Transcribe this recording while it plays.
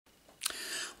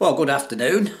Well, good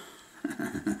afternoon.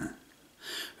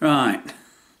 Right.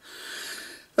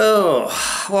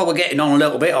 Oh, well, we're getting on a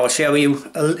little bit. I'll show you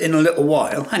in a little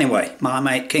while. Anyway, my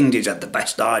mate Kingsley's had the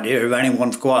best idea of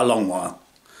anyone for quite a long while.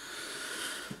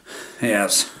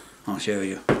 Yes, I'll show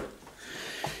you.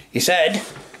 He said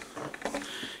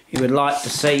he would like to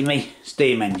see me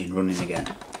steam engine running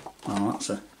again. Well,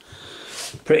 that's a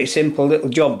pretty simple little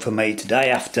job for me today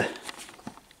after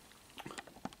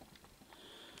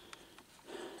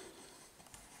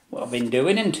what I've been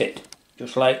doing, isn't it?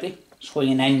 Just lately,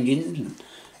 swinging engines and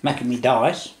making me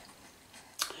dice.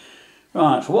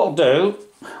 Right, so what I'll do,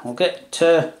 I'll get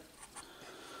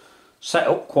set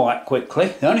up quite quickly.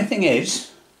 The only thing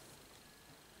is,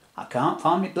 I can't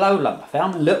find my blow lamp. I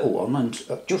found a little one, and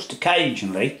just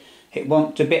occasionally it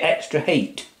wants a bit extra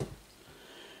heat.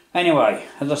 Anyway,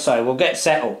 as I say, we'll get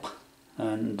set up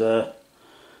and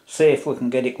see if we can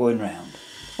get it going round.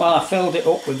 Well, I filled it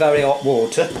up with very hot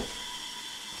water.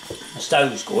 The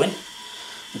stove's going.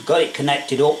 We've got it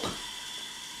connected up.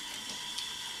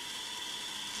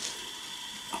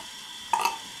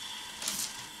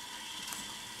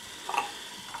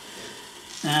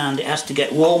 And it has to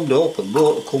get warmed up and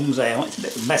water comes out. It's a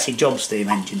bit of a messy job, steam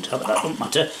engines, but that doesn't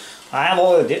matter. I have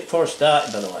oiled it before I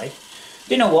started, by the way.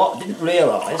 You know what? I didn't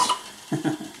realise,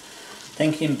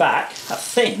 thinking back, I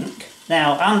think,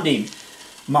 now Andy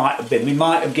we might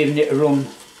have given it a run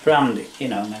for Andy, you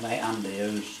know, my mate Andy,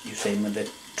 who's you've seen with the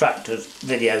tractors,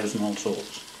 videos and all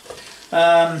sorts.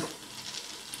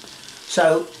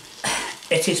 So,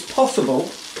 it is possible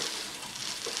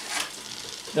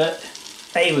that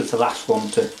he was the last one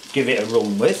to give it a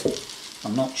run with.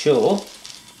 I'm not sure.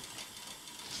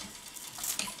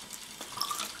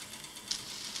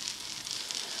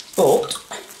 But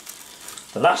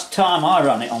the last time I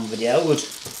ran it on video was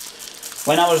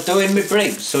when I was doing my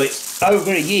Briggs, so it's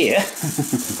over a year.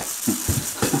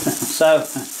 So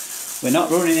we're not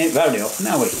running it very often,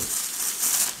 are we?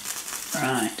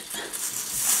 Right.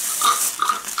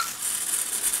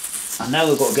 I know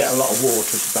we've got to get a lot of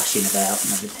water splashing about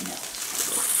and everything else.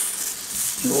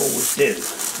 You always do.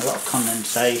 A lot of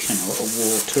condensation, a lot of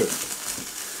water,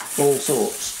 all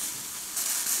sorts.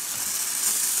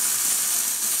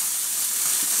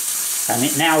 And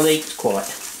it now leaks quite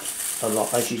a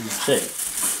lot, as you can see.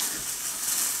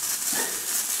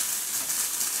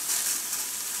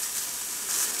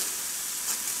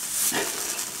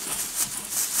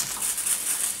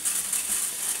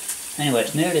 Anyway,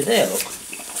 it's nearly there, look.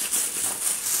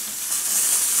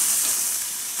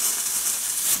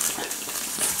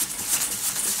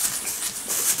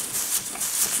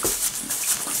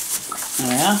 There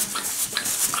we are.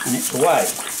 And it's away.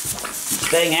 It's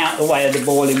staying out of the way of the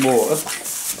boiling water,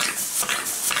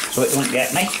 so it won't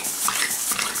get me.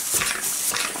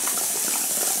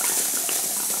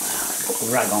 Put a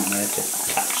rag on there to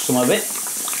catch some of it.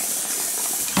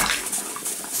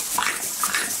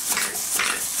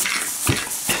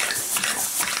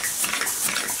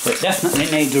 So it definitely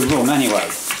needs a run anyway.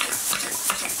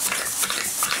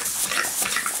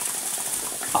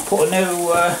 I put a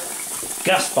new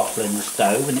gas bottle in the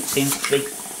stove and it seems to be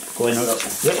going a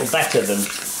little better than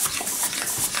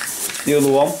the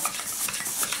other one.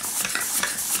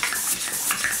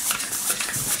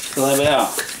 So there we are.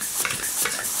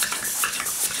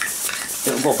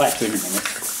 It'll go better in a minute.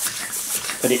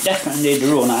 But it definitely needs a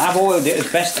run. I have oiled it as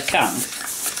best I can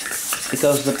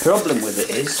because the problem with it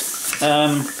is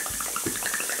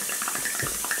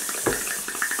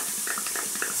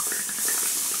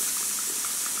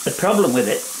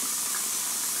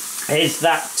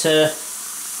that to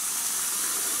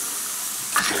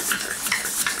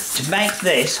make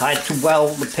this I had to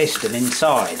weld the piston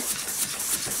inside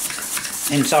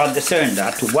the cylinder.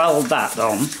 I had to weld that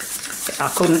on. I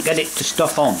couldn't get it to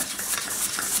stop on.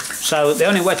 So the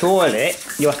only way to oil it,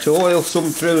 you have to oil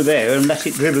some through there and let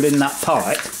it dribble in that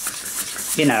pipe,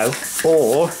 you know,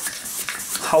 or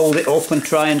hold it up and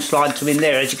try and slide some in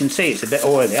there. As you can see, it's a bit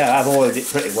oily. I've oiled it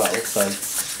pretty well, so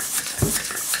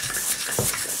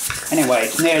anyway,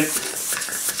 it's near.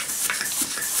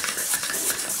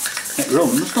 It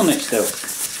runs, doesn't it, still?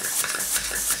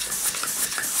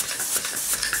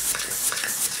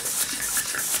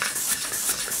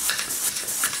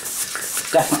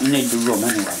 Definitely need to run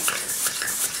anyway.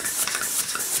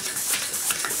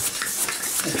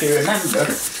 If you remember,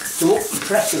 to up the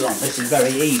pressure on this is very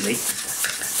easy.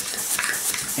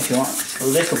 If you want a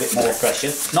little bit more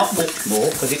pressure, not much more,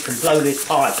 because it can blow this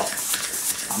pipe off.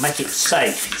 I'll make it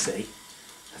safe, you see.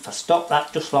 If I stop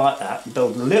that just like that and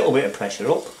build a little bit of pressure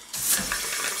up,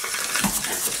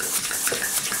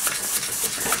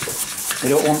 we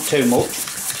don't want too much.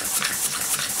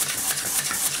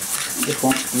 It just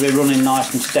wants to be running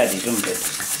nice and steady, doesn't it?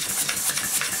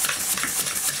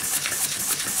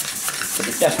 But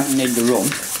it definitely needs to run.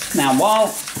 Now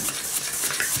while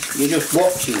you're just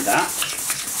watching that,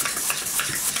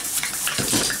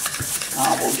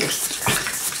 I will just...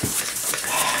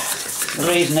 The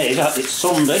reason is that it's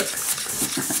Sunday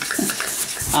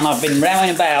and I've been rowing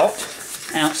about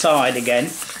outside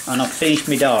again and I've finished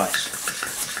my dies.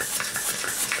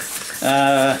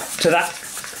 To that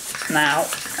now,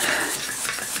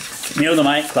 my other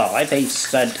mate Clive, he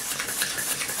said,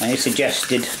 and he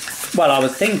suggested, well, I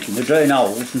was thinking of drilling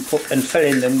holes and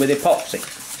filling them with epoxy,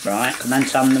 right, and then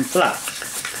sand them flat.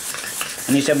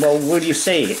 And he said, well, will you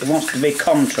see it? It wants to be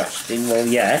contrasting. Well,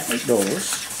 yeah, it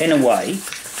does, in a way,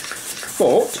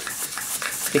 but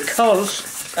because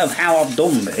of how I've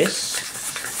done this,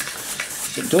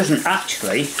 it doesn't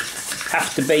actually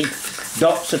have to be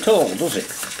dots at all, does it?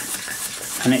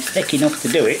 And it's thick enough to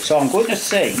do it, so I'm going to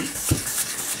see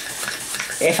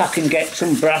if I can get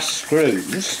some brass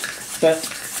screws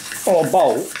or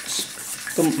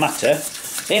bolts, doesn't matter.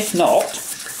 If not,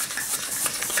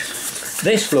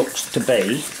 this looks to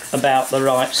be about the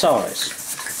right size,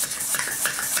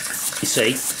 you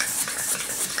see.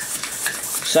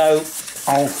 So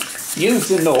I'll use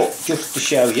the nut just to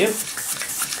show you,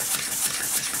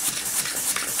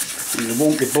 and you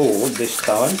won't be bored this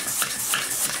time.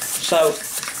 So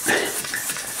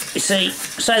you see,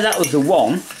 say that was the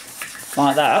one,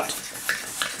 like that,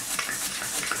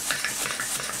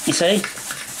 you see,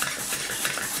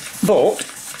 but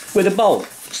with a bolt,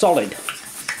 solid.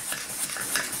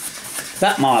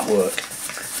 That might work.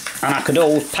 And I could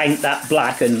always paint that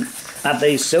black and add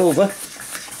these silver.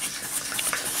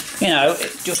 You know,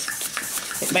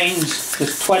 it means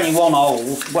there's 21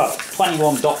 holes, well,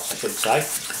 21 dots I should say.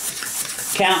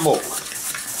 Count them up.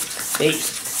 Each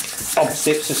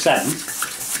opposites are 7.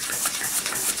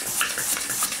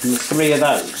 And there's 3 of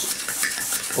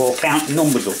those. Or count the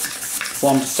numbers up.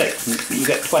 1 to 6, and you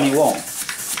get 21.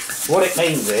 What it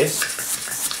means is,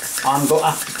 I'm going to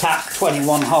have to tap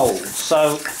 21 holes.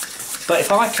 So, but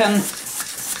if I can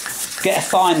get a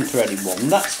fine threaded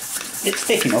one, it's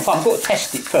thick enough. I've got to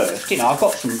test it first. You know, I've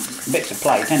got some bits of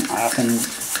plate, haven't I?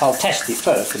 I'll test it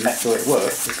first and make sure it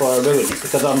works before I ruin it,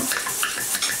 because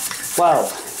well,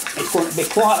 it's going to be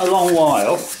quite a long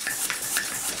while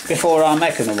before I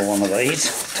make another one of these.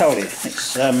 I tell you,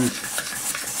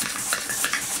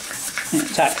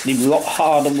 it's actually a lot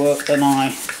harder work than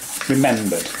I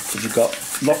remembered, because you've got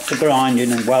lots of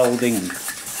grinding and welding, and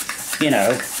you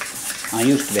know, I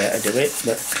used to be able to do it,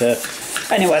 but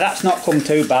anyway, that's not come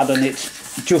too bad, and it's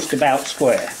just about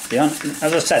square.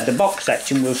 As I said, the box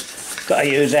section was got to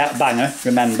use out banger,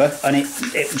 remember, and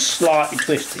it was slightly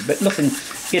twisted, but nothing,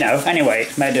 you know. Anyway,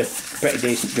 it's made a pretty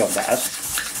decent job, that has.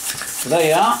 So there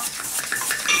you are,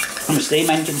 and the steam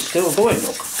engine's still going,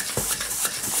 look.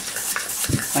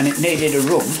 And it needed a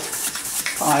run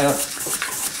by a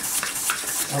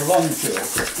long jaw.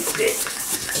 It did.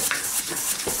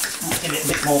 I'll give it a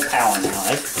bit more power now,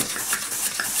 eh?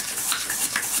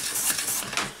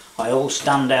 I all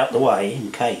stand out the way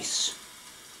in case.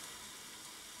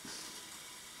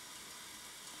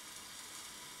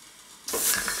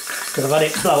 Because I've had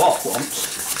it blow off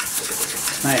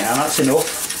once. There you are, that's enough.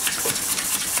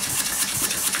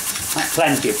 That's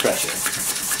plenty of pressure.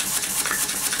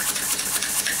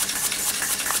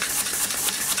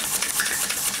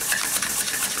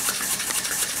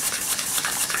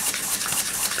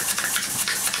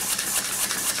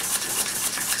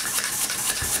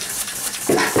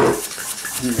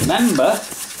 And remember,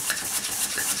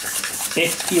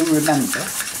 if you remember,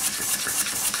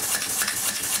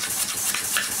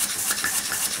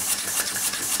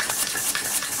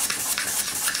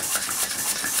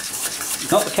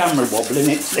 it's not the camera wobbling,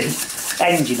 it's the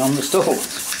engine on the stalls,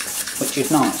 which is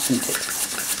nice, isn't it?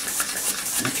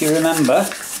 And if you remember,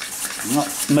 I'm not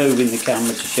moving the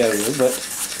camera to show you, but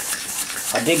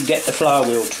I did get the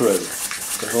flywheel true,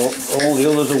 because all the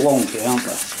others are wonky, aren't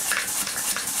they?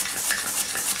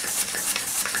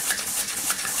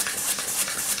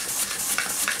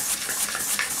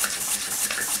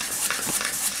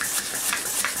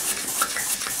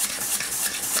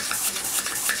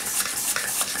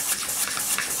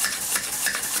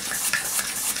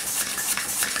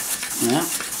 Yeah.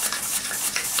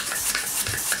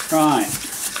 Right.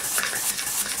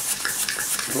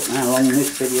 I don't know how long this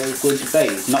video is going to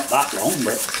be. It's not that long,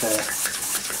 but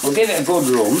we'll give it a good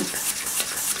run.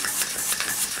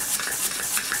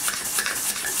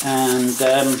 And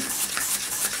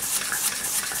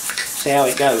see how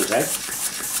it goes, eh?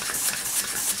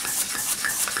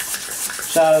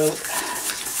 So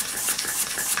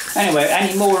Anyway,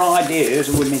 any more ideas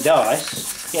with my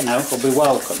dice, you know, will be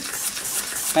welcome.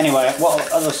 Anyway,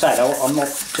 as I said, I'm not.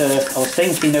 I was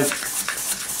thinking of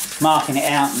marking it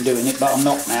out and doing it, but I'm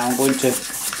not now. I'm going to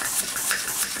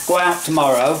go out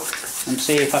tomorrow and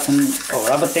see if I can, or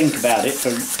have a think about it for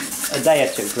a day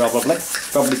or two,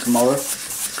 probably tomorrow.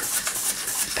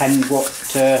 Depends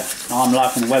what I'm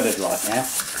liking the weather's like now,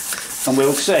 and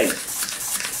we'll see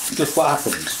just what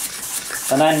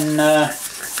happens, and then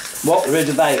what there is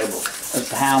available as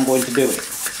to how I'm going to do it,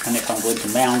 and if I'm going to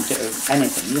mount it or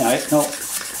anything. You know, it's not.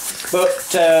 But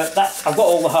that I've got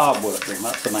all the hard work done.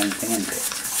 That's the main thing, isn't it?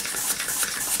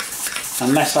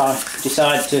 Unless I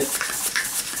decide to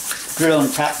drill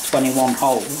and tap 21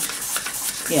 holes,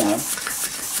 you know,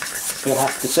 we'll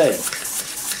have to see.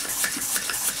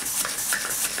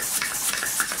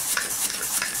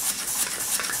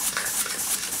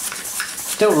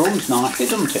 Still runs nicely,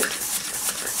 doesn't it?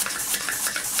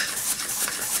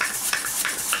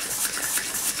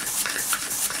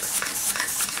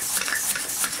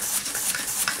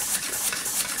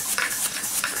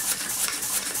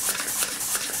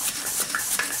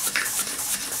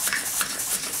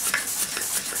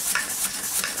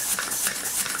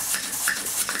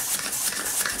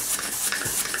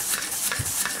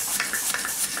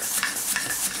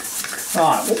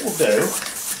 Right, what we'll do,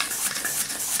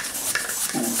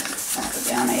 I'll put it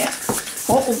down here.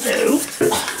 What we'll do,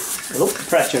 we'll up the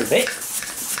pressure a bit,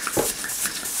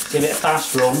 give it a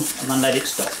fast run, and then let it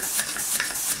stop.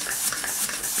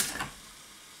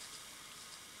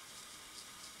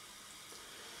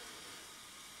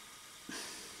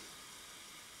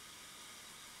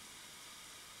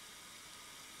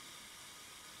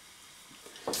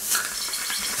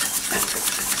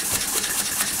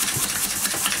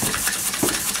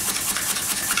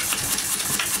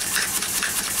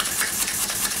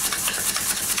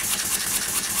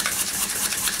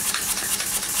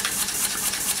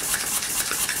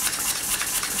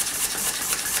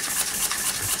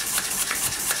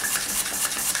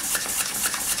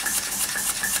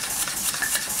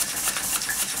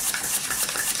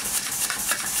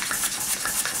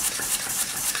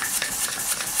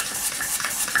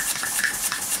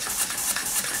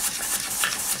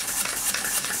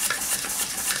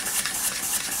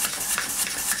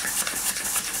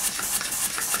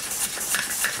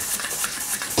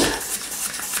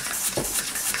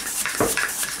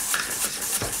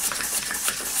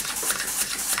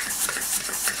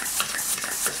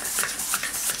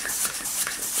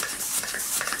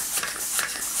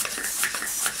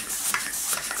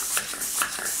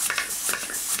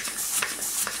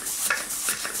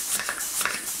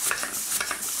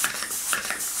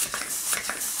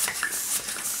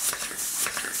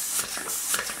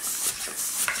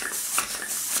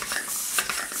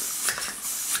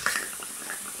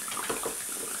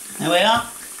 There we are.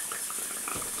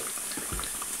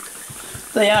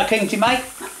 There you are, Kingsy mate.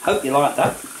 Hope you like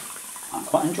that. I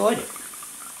quite enjoyed it.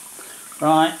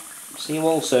 Right, see you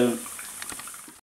all soon.